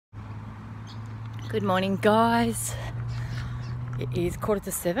Good morning, guys. It is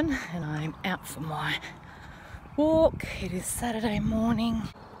 7:15 and I'm out for my walk. It is Saturday morning.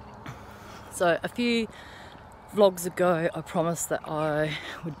 So a few vlogs ago I promised that I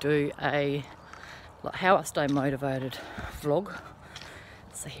would do a how I stay motivated vlog.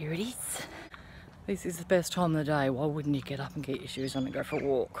 So here it is. This is the best time of the day. Why wouldn't you get up and get your shoes on and go for a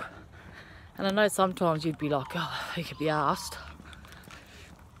walk? And I know sometimes you'd be like, oh, you could be asked.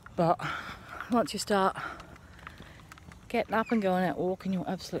 But once you start getting up and going out walking, you'll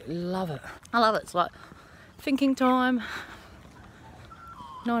absolutely love it. I love it. It's like thinking time,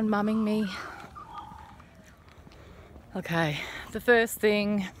 no one mumming me. Okay, the first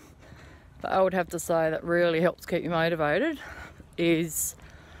thing that I would have to say that really helps keep you motivated is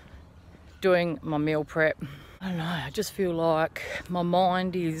doing my meal prep. I don't know, I just feel like my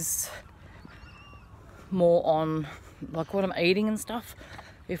mind is more on like what I'm eating and stuff.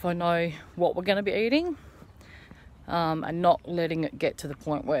 If I know what we're going to be eating, and not letting it get to the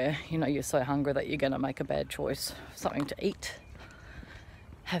point where, you know, you're so hungry that you're going to make a bad choice of something to eat.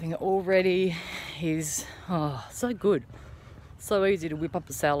 Having it all ready is so good. So easy to whip up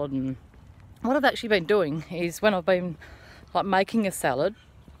a salad. And what I've actually been doing is when I've been like making a salad,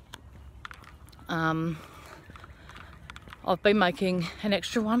 I've been making an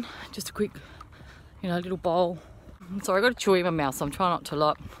extra one, just a quick, you know, little bowl. Sorry, I got a chewy in my mouth, so I'm trying not to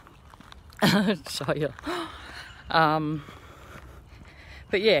like show you. But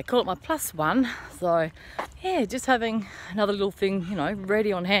yeah, call it my plus one. So yeah, just having another little thing, you know,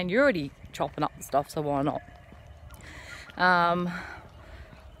 ready on hand. You're already chopping up the stuff, so why not?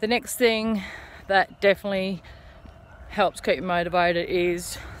 The next thing that definitely helps keep me motivated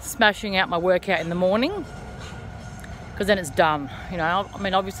is smashing out my workout in the morning, because then it's done. You know, I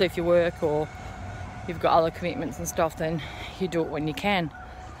mean, obviously if you work or you've got other commitments and stuff, then you do it when you can.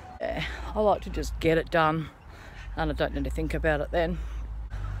 I like to just get it done and I don't need to think about it then.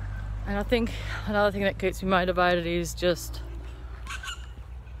 And I think another thing that keeps me motivated is just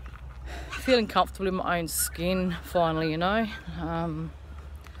feeling comfortable in my own skin finally, you know.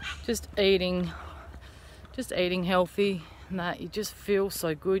 Just eating healthy and that, you just feel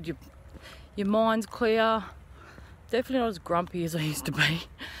so good. Your mind's clear. Definitely not as grumpy as I used to be.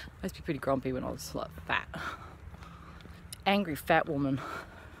 I used to be pretty grumpy when I was like fat. Angry fat woman.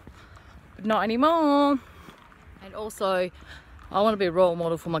 But not anymore. And also, I want to be a role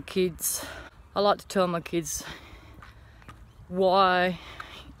model for my kids. I like to tell my kids why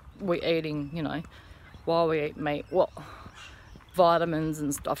we're eating, you know, why we eat meat, what vitamins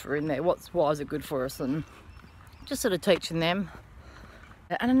and stuff are in there, why is it good for us, and just sort of teaching them.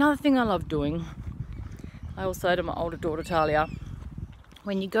 And another thing I love doing, I will say to my older daughter Talia,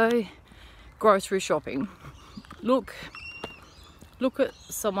 when you go grocery shopping, look at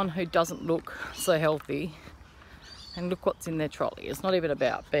someone who doesn't look so healthy and look what's in their trolley. It's not even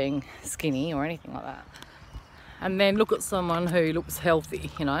about being skinny or anything like that. And then look at someone who looks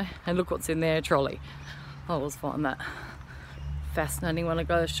healthy, you know, and look what's in their trolley. I always find that fascinating when I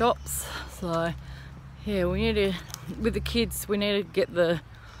go to shops. So yeah, we need to, with the kids, we need to get the,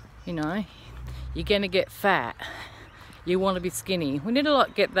 you know, you're gonna get fat, you want to be skinny. We need to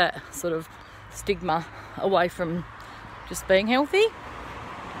like get that sort of stigma away from just being healthy.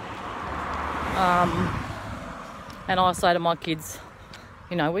 And I say to my kids,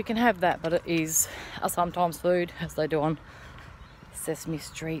 you know, we can have that, but it is a sometimes food, as they do on Sesame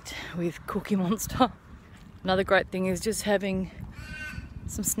Street with Cookie Monster. Another great thing is just having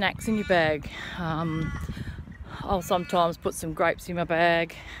some snacks in your bag. I'll sometimes put some grapes in my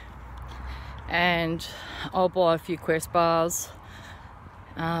bag, and I'll buy a few Quest bars.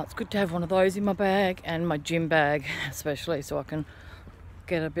 It's good to have one of those in my bag, and my gym bag especially, so I can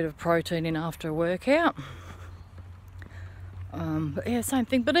get a bit of protein in after a workout. But yeah, same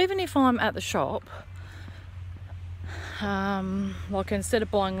thing. But even if I'm at the shop, like instead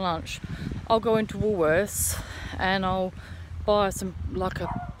of buying lunch, I'll go into Woolworths and I'll buy some, like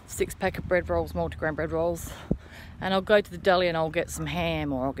a 6-pack of bread rolls, multigrain bread rolls, and I'll go to the deli and I'll get some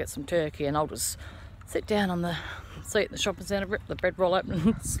ham or I'll get some turkey, and I'll just sit down on the seat in the shopping centre, rip the bread roll open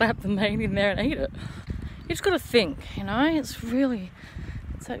and slap the meat in there and eat it. You just got to think, you know, it's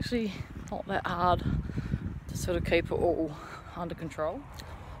actually not that hard to sort of keep it all under control.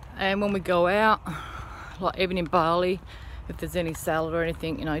 And when we go out, like even in Bali, if there's any salad or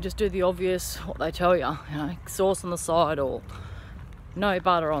anything, you know, just do the obvious, what they tell you, you know, sauce on the side or no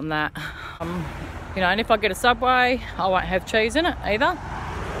butter on that. You know, and if I get a Subway, I won't have cheese in it either.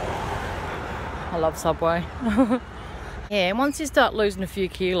 I love Subway. Yeah, and once you start losing a few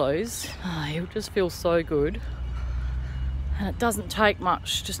kilos, you'll just feel so good. And it doesn't take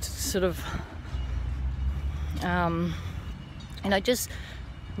much just to sort of You know, just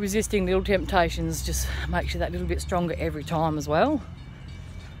resisting little temptations just makes you that little bit stronger every time as well.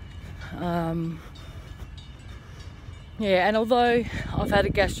 Yeah, and although I've had a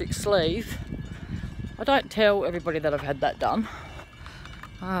gastric sleeve, I don't tell everybody that I've had that done.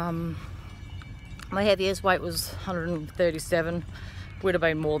 My heaviest weight was 137. Would have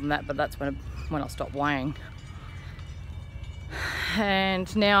been more than that, but that's when I stopped weighing.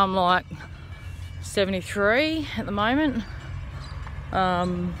 And now I'm like 73 at the moment.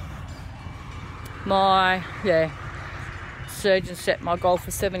 My surgeon set my goal for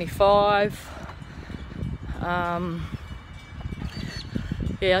 75.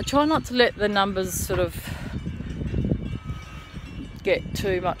 I try not to let the numbers sort of get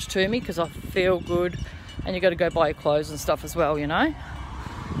too much to me, because I feel good, and you got to go buy your clothes and stuff as well, you know.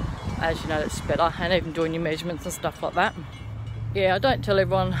 As you know, it's better, and even doing your measurements and stuff like that. Yeah, I don't tell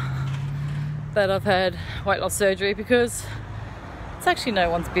everyone that I've had weight loss surgery, because it's actually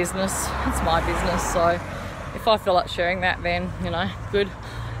no one's business. It's my business, so if I feel like sharing that, then, you know, good.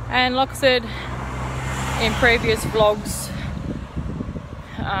 And like I said in previous vlogs,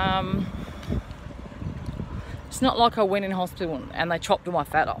 it's not like I went in hospital and they chopped all my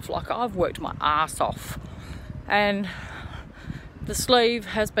fat off. Like, I've worked my ass off, and the sleeve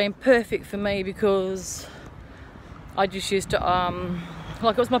has been perfect for me, because I just used to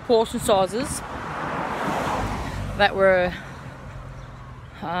like, it was my portion sizes that were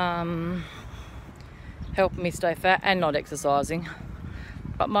helping me stay fat and not exercising.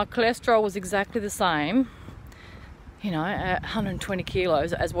 But my cholesterol was exactly the same, you know, at 120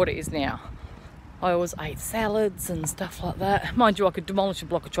 kilos as what it is now. I always ate salads and stuff like that. Mind you, I could demolish a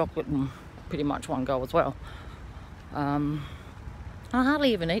block of chocolate in pretty much one go as well. I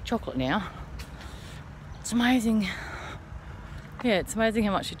hardly even eat chocolate now. It's amazing. Yeah, it's amazing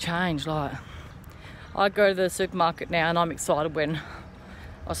how much it changed. Like, I go to the supermarket now and I'm excited when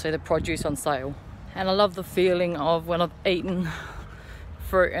I see the produce on sale. And I love the feeling of when I've eaten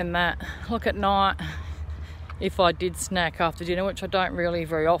fruit and that. Like, at night, if I did snack after dinner, which I don't really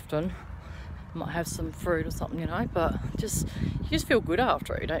very often, I might have some fruit or something, you know, but you just feel good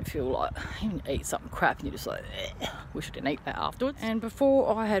after it. You don't feel like you eat something crap and you're just like, wish I didn't eat that afterwards. And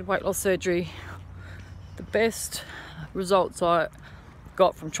before I had weight loss surgery, the best results I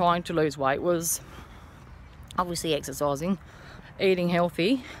got from trying to lose weight was obviously exercising, eating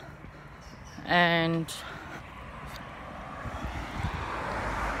healthy, and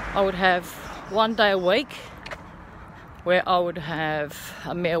I would have one day a week where I would have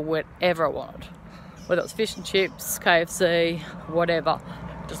a meal whatever I wanted, whether it was fish and chips, KFC, whatever,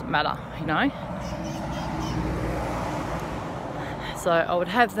 it doesn't matter, you know. So I would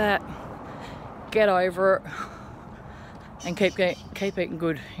have that, get over it, and keep eating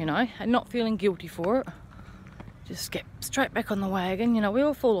good, you know, and not feeling guilty for it. Just get straight back on the wagon. You know, we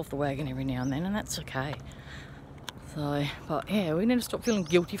all fall off the wagon every now and then, and that's okay. So, but yeah, we need to stop feeling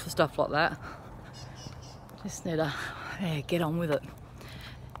guilty for stuff like that. Just need to get on with it.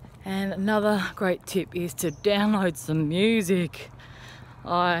 And another great tip is to download some music.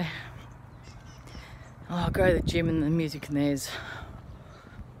 I go to the gym and the music in there's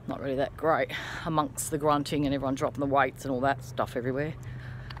not really that great, amongst the grunting and everyone dropping the weights and all that stuff everywhere.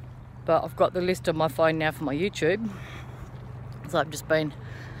 But I've got the list on my phone now for my YouTube, so I've just been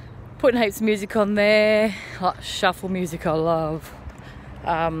putting heaps of music on there, like shuffle music I love.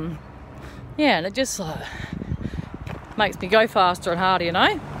 Yeah, and it just makes me go faster and harder, you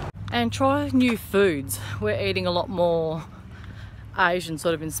know. And try new foods. We're eating a lot more Asian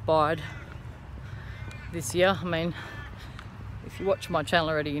sort of inspired this year. I mean, if you watch my channel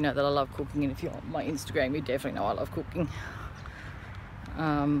already, you know that I love cooking, and if you're on my Instagram, you definitely know I love cooking.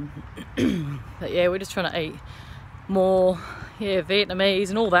 But yeah, we're just trying to eat more, Vietnamese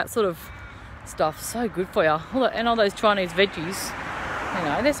and all that sort of stuff. So good for you. And all those Chinese veggies, you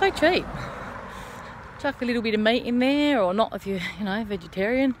know, they're so cheap. Chuck a little bit of meat in there, or not if you're, you know,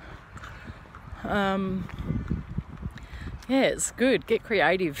 vegetarian. Yeah, it's good. Get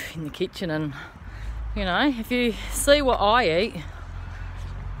creative in the kitchen, and you know, if you see what I eat,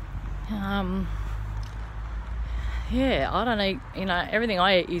 yeah, I don't eat, you know, everything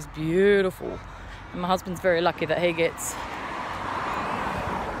I eat is beautiful. And my husband's very lucky that he gets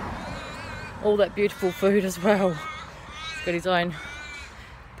all that beautiful food as well. He's got his own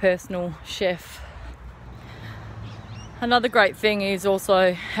personal chef. Another great thing is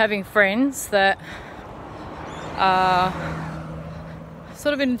also having friends that are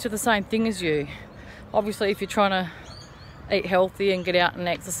sort of into the same thing as you. Obviously, if you're trying to eat healthy and get out and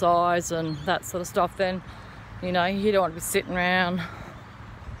exercise and that sort of stuff, then, you know, you don't want to be sitting around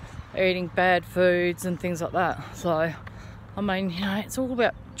eating bad foods and things like that. So, I mean, you know, it's all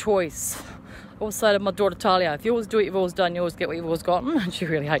about choice. I always say to my daughter Talia, if you always do what you've always done, you always get what you've always gotten, and she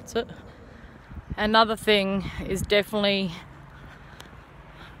really hates it. Another thing is definitely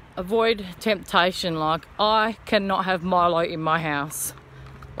avoid temptation. Like, I cannot have Milo in my house,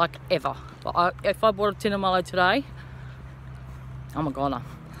 like, ever. If I bought a tin of Milo today, I'm a goner.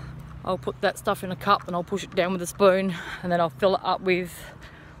 I'll put that stuff in a cup and I'll push it down with a spoon, and then I'll fill it up with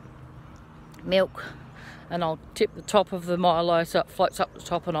milk, and I'll tip the top of the Milo so it floats up the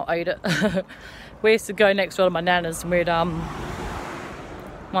top, and I'll eat it. We used to go next door to my nana's, and we'd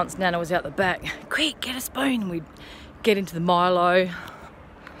once Nana was out the back, quick, get a spoon. We'd get into the Milo.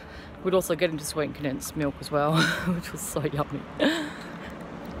 We'd also get into sweet condensed milk as well, which was so yummy.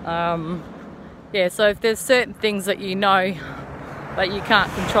 Yeah, so if there's certain things that you know that you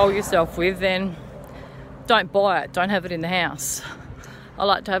can't control yourself with, then don't buy it, don't have it in the house. I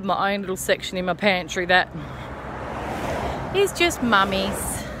like to have my own little section in my pantry that is just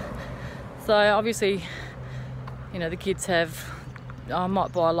mummy's. So obviously, you know, the kids have, I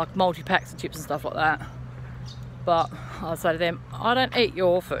might buy like multi-packs of chips and stuff like that, but I say to them, I don't eat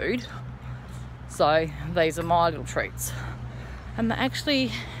your food, so these are my little treats. And they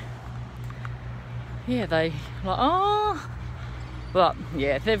actually, yeah, they like, oh, but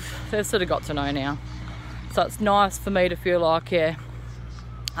yeah, they've sort of got to know now. So it's nice for me to feel like, yeah,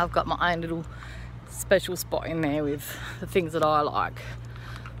 I've got my own little special spot in there with the things that I like.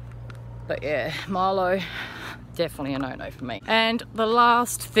 But yeah, Milo, definitely a no-no for me. And the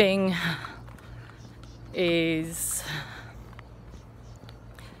last thing is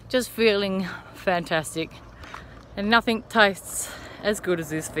just feeling fantastic. And nothing tastes as good as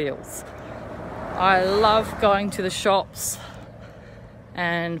this feels. I love going to the shops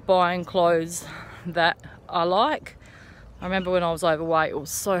and buying clothes that I like. I remember when I was overweight, it was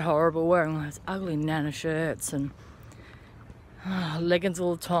so horrible wearing those ugly Nana shirts and leggings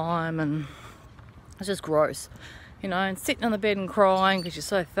all the time, and it's just gross, you know, and sitting on the bed and crying because you're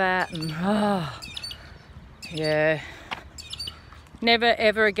so fat, and yeah, never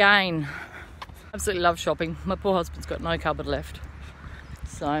ever again. Absolutely love shopping. My poor husband's got no cupboard left,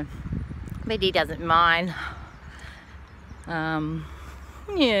 so, but he doesn't mind.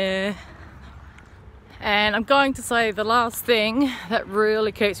 Yeah. And I'm going to say the last thing that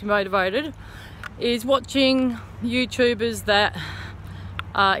really keeps me motivated is watching YouTubers that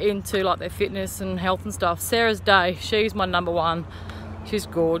are into like their fitness and health and stuff. Sarah's Day, she's my number one. She's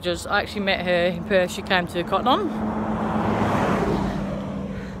gorgeous. I actually met her in Perth. She came to Cotton On.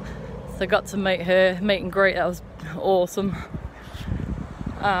 So I got to meet her, meet and greet. That was awesome.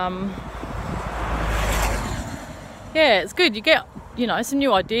 Yeah, it's good. You get, you know, some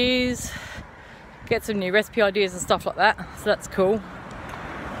new ideas, get some new recipe ideas and stuff like that, so that's cool.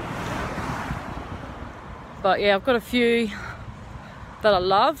 But yeah, I've got a few that I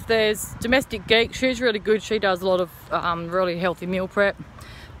love. There's Domestic Geek, she's really good. She does a lot of really healthy meal prep.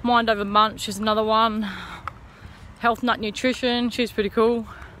 Mind Over Munch is another one. Health Nut Nutrition, she's pretty cool.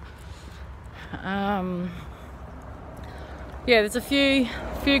 Yeah, there's a few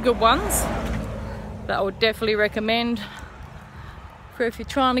good ones that I would definitely recommend for if you're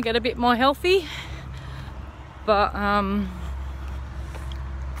trying to get a bit more healthy. But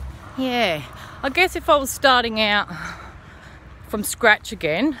yeah, I guess if I was starting out from scratch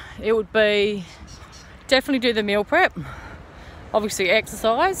again, it would be definitely do the meal prep, obviously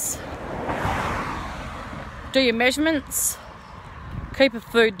exercise, do your measurements, keep a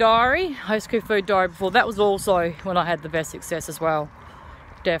food diary. I used to keep a food diary before. That was also when I had the best success as well.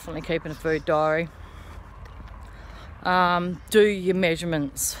 Definitely keeping a food diary. Do your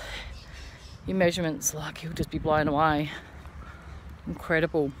measurements. Your measurements, like, you'll just be blown away.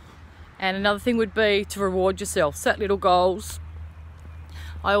 Incredible. And another thing would be to reward yourself. Set little goals.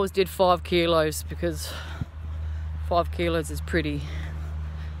 I always did 5 kilos because 5 kilos is pretty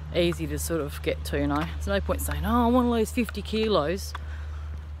easy to sort of get to, you know. There's no point saying, oh, I want to lose 50 kilos.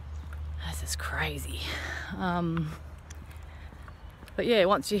 That's just crazy. But yeah,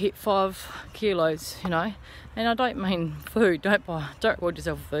 once you hit 5 kilos, you know, and I don't mean food, don't reward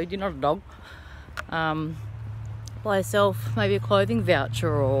yourself with food, you're not a dog. Buy yourself maybe a clothing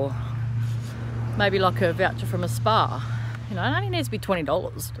voucher, or maybe like a voucher from a spa. You know, it only needs to be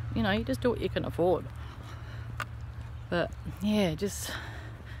 $20. You know, you just do what you can afford. But yeah, just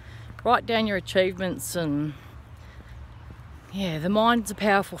write down your achievements, and yeah, the mind's a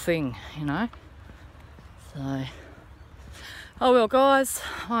powerful thing, you know. So, oh well guys,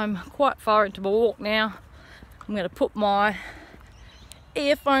 I'm quite far into my walk now. I'm going to put my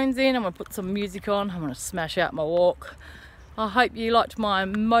earphones in, I'm going to put some music on, I'm going to smash out my walk. I hope you liked my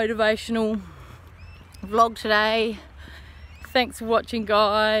motivational vlog today. Thanks for watching,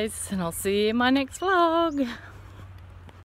 guys, and I'll see you in my next vlog.